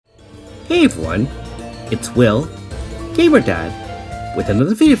Hey everyone, it's Will, Gamer Dad, with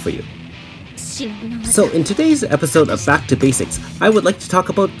another video for you. So in today's episode of Back to Basics, I would like to talk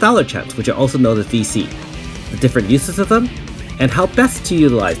about Valor Chants, which are also known as VC, the different uses of them, and how best to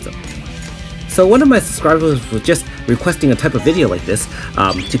utilize them. So one of my subscribers was just requesting a type of video like this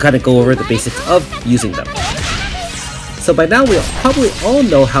to kind of go over the basics of using them. So by now we probably all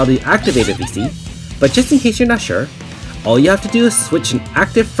know how to activate a VC, but just in case you're not sure, all you have to do is switch an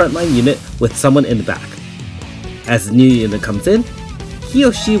active frontline unit with someone in the back. As the new unit comes in, he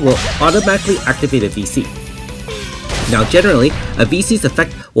or she will automatically activate a VC. Now generally, a VC's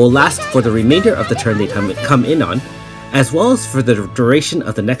effect will last for the remainder of the turn they come in on, as well as for the duration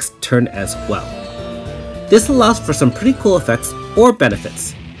of the next turn as well. This allows for some pretty cool effects or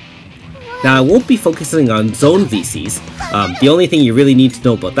benefits. Now I won't be focusing on zone VCs. The only thing you really need to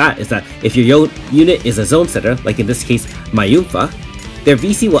know about that is that if your unit is a zone setter, like in this case Mayufa, their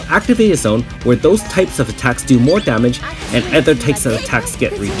VC will activate a zone where those types of attacks do more damage and other types of attacks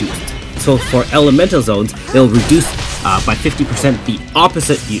get reduced. So for elemental zones, it'll reduce by 50% the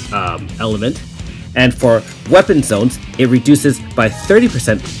opposite element, and for weapon zones, it reduces by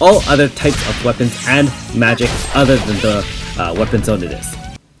 30% all other types of weapons and magic other than the weapon zone it is.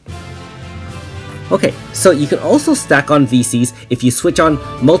 Okay, so you can also stack on VCs if you switch on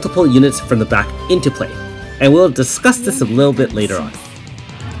multiple units from the back into play, and we'll discuss this a little bit later on.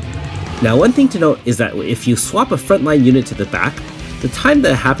 Now one thing to note is that if you swap a frontline unit to the back, the time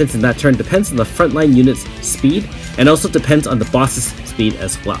that happens in that turn depends on the frontline unit's speed and also depends on the boss's speed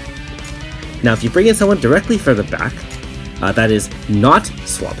as well. Now if you bring in someone directly from the back, that is not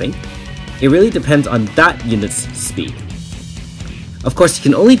swapping, it really depends on that unit's speed. Of course, you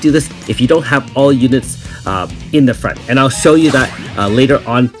can only do this if you don't have all units in the front, and I'll show you that later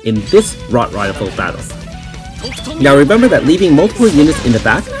on in this Rot Rival battle. Now remember that leaving multiple units in the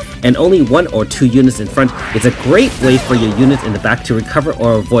back and only 1 or 2 units in front is a great way for your units in the back to recover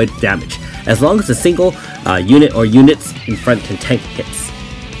or avoid damage, as long as a single unit or units in front can tank hits.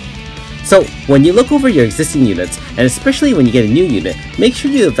 So when you look over your existing units, and especially when you get a new unit, make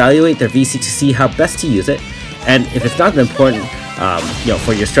sure you evaluate their VC to see how best to use it, and if it's not important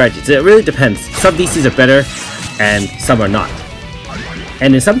for your strategies. It really depends. Some VCs are better and some are not.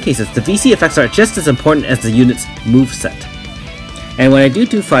 And in some cases, the VC effects are just as important as the unit's moveset. And when I do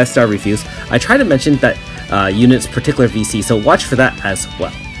 5-star reviews, I try to mention that unit's particular VC, so watch for that as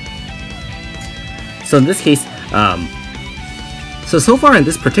well. So in this case, so far in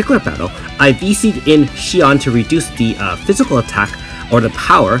this particular battle, I VC'd in Xian to reduce the physical attack or the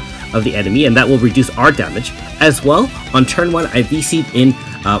power of the enemy, and that will reduce our damage. As well, on turn 1, I VC'd in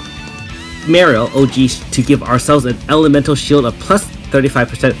Mariel OG to give ourselves an elemental shield of plus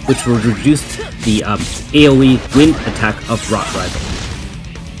 35%, which will reduce the AoE wind attack of Rot Rival.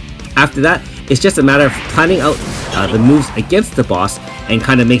 After that, it's just a matter of planning out the moves against the boss and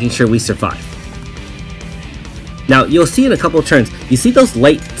kind of making sure we survive. Now, you'll see in a couple of turns, you see those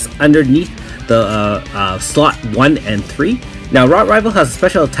lights underneath the slot 1 and 3? Now, Rot Rival has a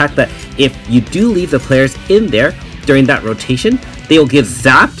special attack that if you do leave the players in there during that rotation, they will get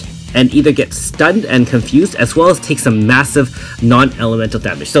zapped and either get stunned and confused, as well as take some massive non-elemental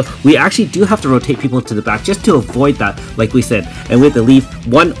damage. So we actually do have to rotate people to the back just to avoid that, like we said, and we have to leave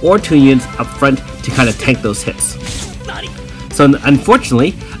 1 or 2 units up front to kind of tank those hits. So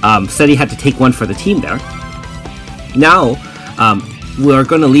unfortunately, Seti had to take one for the team there. Now, we're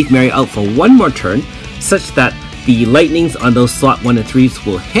going to leave Mary out for 1 more turn, such that the lightnings on those slot 1 and 3s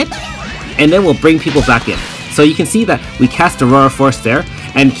will hit, and then we'll bring people back in. So you can see that we cast Aurora Force there,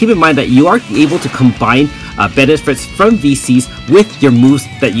 and keep in mind that you are able to combine benefits from VCs with your moves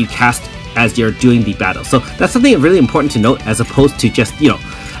that you cast as you're doing the battle. So that's something really important to note, as opposed to just,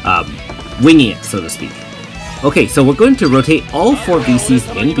 winging it, so to speak. Okay, so we're going to rotate all 4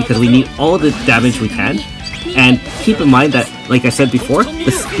 VCs in because we need all the damage we can. And keep in mind that, like I said before,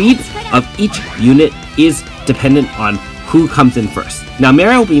 the speed of each unit is dependent on who comes in first. Now,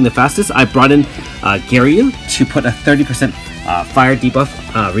 Mariel being the fastest, I brought in Garyu to put a 30% fire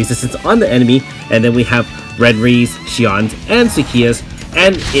debuff resistance on the enemy, and then we have Renri's, Xian's, and Sukiya's,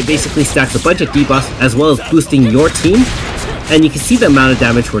 and it basically stacks a bunch of debuffs as well as boosting your team, and you can see the amount of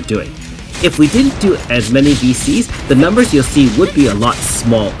damage we're doing. If we didn't do as many VCs, the numbers you'll see would be a lot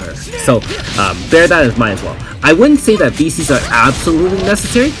smaller. So bear that in mind as well. I wouldn't say that VCs are absolutely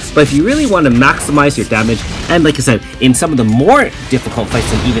necessary, but if you really want to maximize your damage, and like I said, in some of the more difficult fights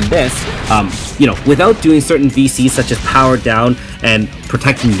than even this, without doing certain VCs such as power down and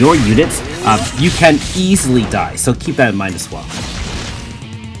protecting your units, you can easily die. So keep that in mind as well.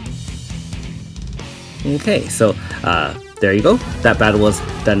 Okay, so there you go. That battle was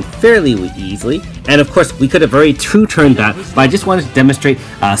done fairly easily. And of course, we could have very true turned that, but I just wanted to demonstrate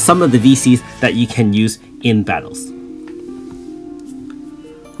some of the VCs that you can use in battles.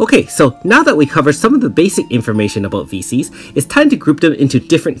 Okay, so now that we covered some of the basic information about VCs, it's time to group them into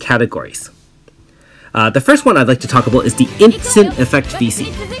different categories. The first one I'd like to talk about is the Instant Effect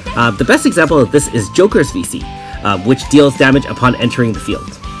VC. The best example of this is Joker's VC, which deals damage upon entering the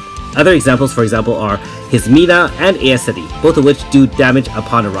field. Other examples, for example, are his Mina and Aestheti, both of which do damage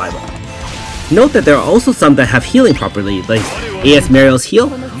upon arrival. Note that there are also some that have healing property, like AS Mariel's Heal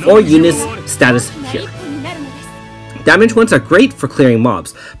or Eunice's Status here. Damage ones are great for clearing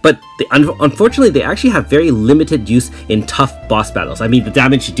mobs, but unfortunately they actually have very limited use in tough boss battles. I mean, the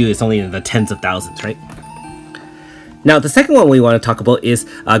damage you do is only in the tens of thousands, right? Now, the second one we want to talk about is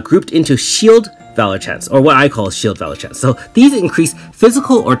grouped into Shield Valor Chants, or what I call Shield Valor Chants. So these increase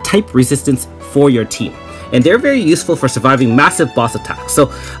physical or type resistance for your team, and they're very useful for surviving massive boss attacks.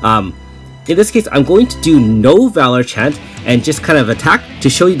 So in this case, I'm going to do no Valor Chant and just kind of attack to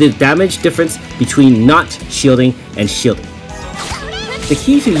show you the damage difference between not shielding and shielding. The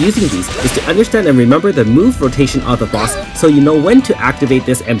key to using these is to understand and remember the move rotation of the boss, so you know when to activate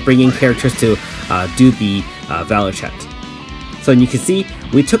this and bring in characters to do the Valor Chant. So you can see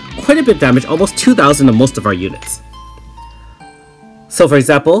we took quite a bit of damage, almost 2,000 on most of our units. So for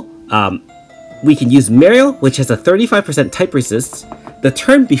example, we can use Mariel, which has a 35% type resist, the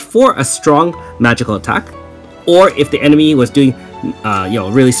turn before a strong magical attack, or if the enemy was doing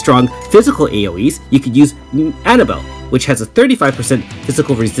really strong physical AoEs, you could use Annabelle, which has a 35%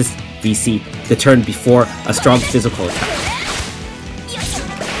 physical resist VC, the turn before a strong physical attack.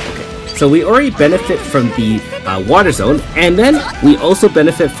 So we already benefit from the Water Zone, and then we also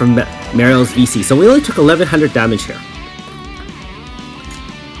benefit from Mariel's VC. So we only took 1100 damage here.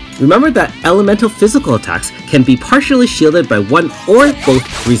 Remember that elemental physical attacks can be partially shielded by one or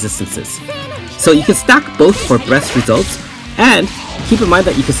both resistances. So you can stack both for best results, and keep in mind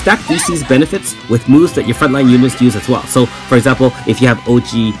that you can stack VC's benefits with moves that your frontline units use as well. So for example, if you have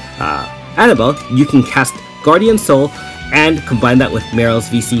OG Annabelle, you can cast Guardian Soul and combine that with Mariel's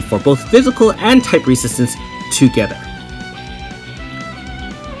VC for both physical and type resistance together.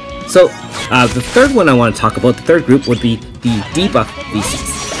 So the third one I want to talk about, the third group, would be the debuff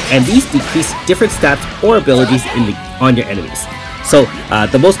VCs. And these decrease different stats or abilities on your enemies. So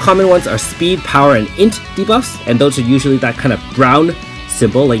the most common ones are speed, power, and int debuffs, and those are usually that kind of brown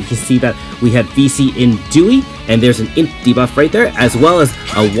symbol. Like you can see that we had VC in Dewey, and there's an int debuff right there, as well as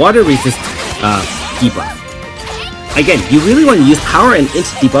a water resist debuff. Again, you really want to use power and int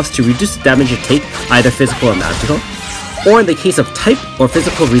debuffs to reduce the damage you take, either physical or magical, or in the case of type or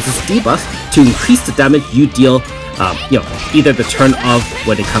physical resist debuffs, to increase the damage you deal, either the turn of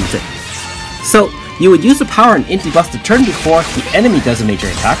when it comes in. So you would use the power and int debuffs the turn before the enemy does a major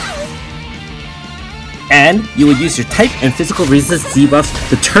attack, and you would use your type and physical resist debuffs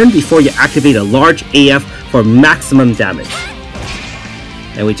the turn before you activate a large AF for maximum damage.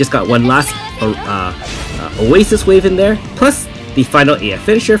 And we just got one last Oasis wave in there, plus the final AF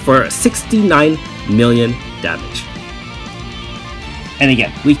finisher for 69 million damage. And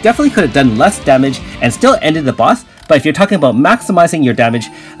again, we definitely could have done less damage and still ended the boss, but if you're talking about maximizing your damage,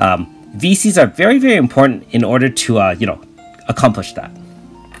 VCs are very, very important in order to, accomplish that.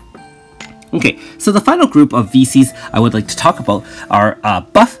 Okay, so the final group of VCs I would like to talk about are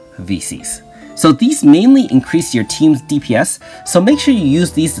buff VCs. So these mainly increase your team's DPS, so make sure you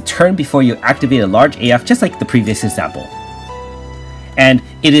use these the turn before you activate a large AF, just like the previous example. And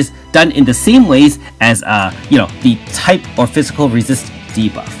it is done in the same ways as, the type or physical resist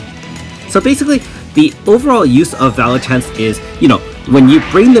debuff. So basically, the overall use of Valor Chants is, when you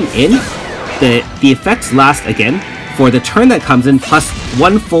bring them in, the effects last again for the turn that comes in, plus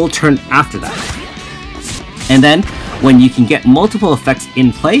one full turn after that. And then, when you can get multiple effects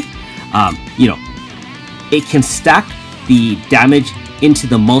in play, it can stack the damage into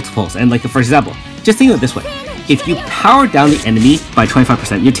the multiples. And like, for example, just think of it this way. If you power down the enemy by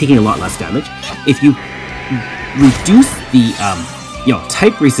 25%, you're taking a lot less damage. If you reduce the,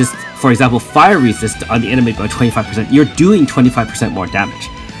 type resist, for example, fire resist on the enemy by 25%, you're doing 25% more damage.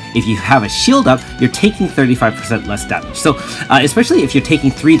 If you have a shield up, you're taking 35% less damage. So, especially if you're taking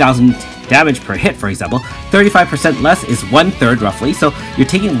 3,000 damage per hit, for example, 35% less is 1/3 roughly, so you're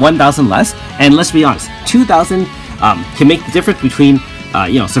taking 1,000 less, and let's be honest, 2,000 can make the difference between,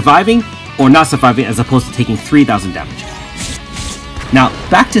 surviving or not surviving as opposed to taking 3,000 damage. Now,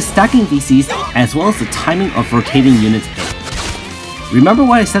 back to stacking VCs as well as the timing of rotating units in. Remember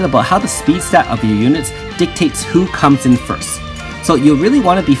what I said about how the speed stat of your units dictates who comes in first. So you really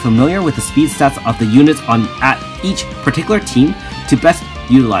want to be familiar with the speed stats of the units at each particular team to best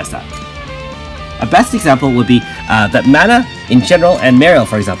utilize that. A best example would be that Mana in general and Mariel,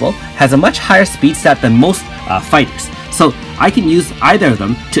 for example, has a much higher speed stat than most fighters. So I can use either of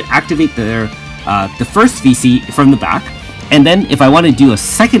them to activate the first VC from the back, and then if I want to do a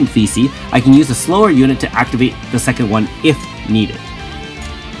second VC, I can use a slower unit to activate the second one if needed.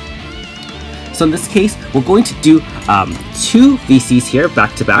 So in this case, we're going to do 2 VCs here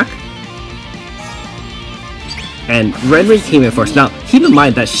back to back. And Renri came in first. Now, keep in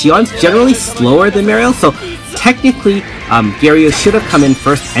mind that Xion's generally slower than Mariel, so technically Garyu should have come in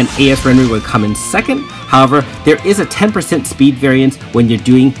first and AS Renri would come in second. However, there is a 10% speed variance when you're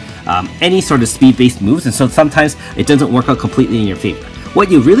doing any sort of speed-based moves, and so sometimes it doesn't work out completely in your favor.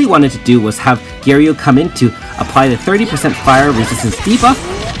 What you really wanted to do was have Garyu come in to apply the 30% fire resistance debuff,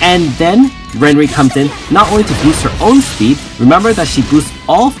 and then Renri comes in not only to boost her own speed, remember that she boosts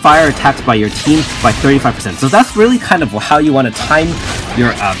all fire attacks by your team by 35%. So that's really kind of how you want to time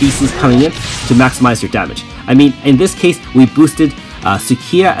your VCs coming in to maximize your damage. I mean, in this case, we boosted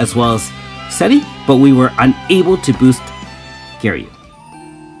Sukiya as well as Seti, but we were unable to boost Garyu.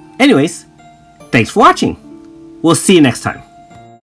 Anyways, thanks for watching. We'll see you next time.